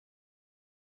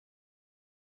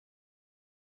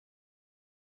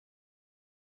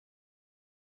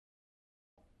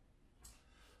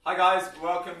Hi guys,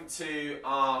 welcome to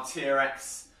our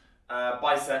TRX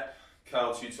bicep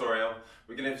curl tutorial.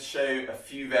 We're going to show a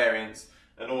few variants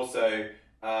and also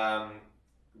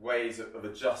ways of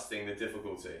adjusting the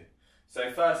difficulty.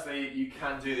 So firstly, you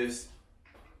can do this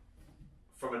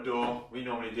from a door, we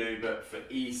normally do, but for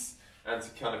ease and to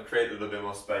kind of create a little bit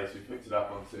more space, we picked it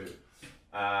up onto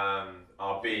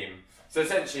our beam. So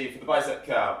essentially for the bicep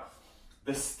curl,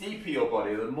 the steeper your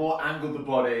body, the more angled the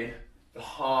body, the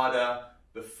harder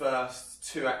the first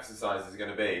two exercises are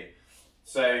going to be.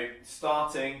 So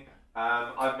starting,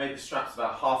 I've made the straps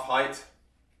about half height.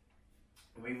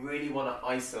 And we really want to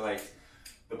isolate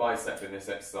the bicep in this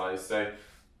exercise. So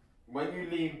when you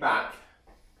lean back,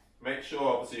 make sure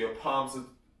obviously your palms are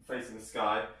facing the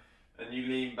sky and you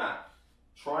lean back.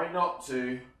 Try not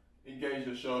to engage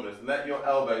your shoulders. Let your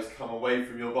elbows come away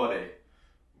from your body.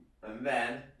 And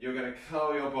then you're going to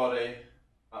curl your body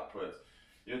upwards.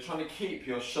 You're trying to keep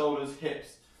your shoulders,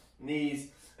 hips, knees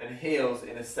and heels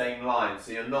in the same line,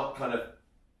 so you're not kind of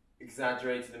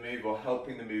exaggerating the move or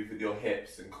helping the move with your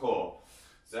hips and core.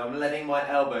 So I'm letting my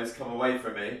elbows come away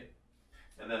from me,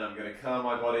 and then I'm going to curl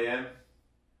my body in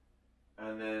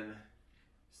and then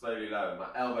slowly lower.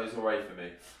 My elbows away from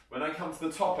me. When I come to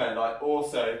the top end, I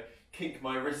also kink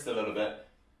my wrist a little bit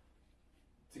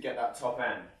to get that top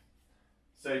end.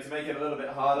 So to make it a little bit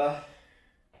harder,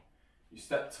 you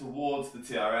step towards the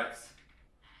TRX,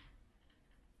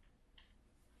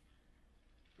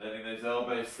 letting those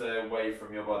elbows stay away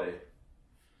from your body.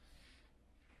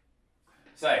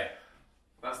 So,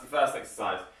 that's the first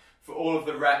exercise. For all of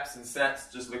the reps and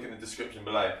sets, just look in the description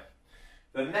below.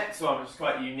 The next one, which is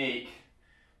quite unique,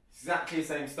 exactly the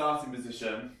same starting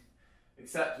position,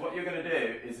 except what you're going to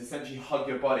do is essentially hug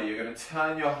your body. You're going to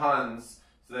turn your hands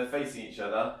so they're facing each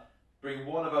other, bring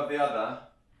one above the other,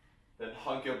 then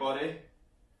hug your body,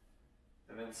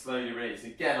 and then slowly release.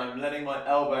 Again, I'm letting my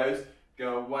elbows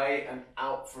go away and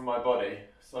out from my body.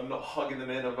 So I'm not hugging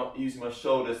them in, I'm not using my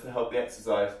shoulders to help the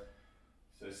exercise.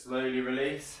 So slowly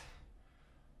release,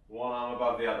 one arm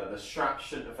above the other. The strap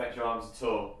shouldn't affect your arms at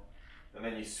all. And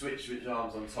then you switch which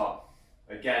arms on top.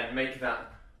 Again, make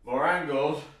that more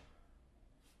angled.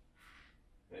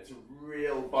 It's a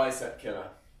real bicep killer.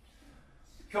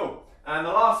 Cool. And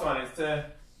the last one is to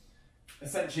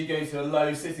essentially go to a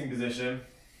low sitting position.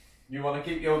 You want to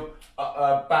keep your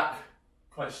back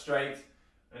quite straight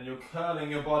and you're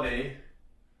curling your body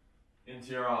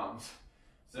into your arms.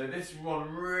 So this one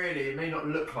really, it may not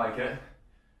look like it,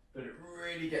 but it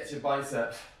really gets your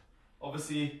biceps.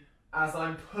 Obviously, as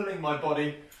I'm pulling my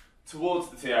body towards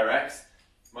the TRX,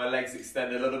 my legs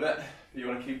extend a little bit, but you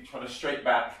want to keep trying to straight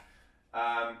back.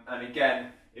 And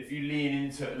again, if you lean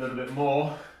into it a little bit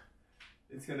more,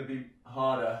 it's going to be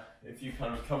harder. If you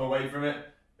kind of come away from it,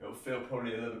 it'll feel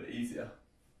probably a little bit easier.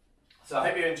 So I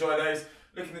hope you enjoy those.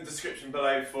 Look in the description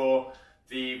below for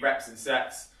the reps and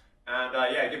sets. And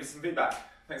yeah, give us some feedback.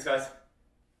 Thanks guys.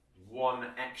 One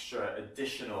extra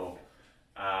additional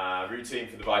routine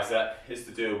for the bicep is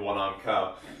to do a one arm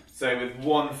curl. So with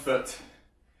one foot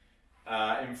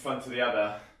in front of the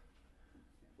other,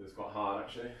 it's quite hard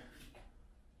actually.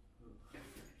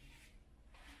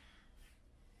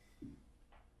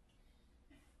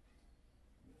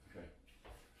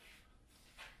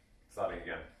 Starting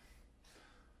again.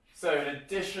 So an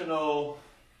additional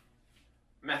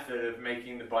method of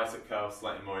making the bicep curl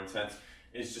slightly more intense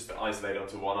is just to isolate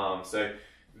onto one arm. So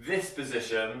this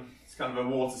position, it's kind of a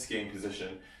water skiing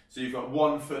position. So you've got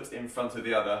one foot in front of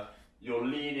the other. You're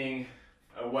leaning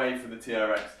away from the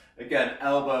TRX. Again,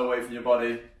 elbow away from your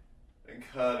body and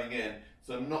curling in.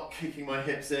 So I'm not kicking my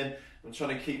hips in. I'm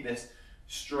trying to keep this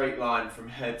straight line from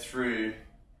head through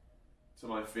to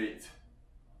my feet.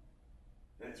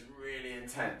 It's really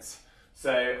intense.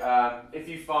 So if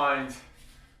you find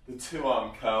the two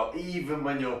arm curl, even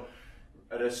when you're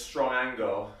at a strong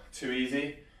angle, too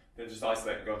easy, then just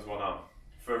isolate and go into one arm.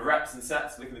 For reps and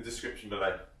sets, look in the description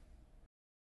below.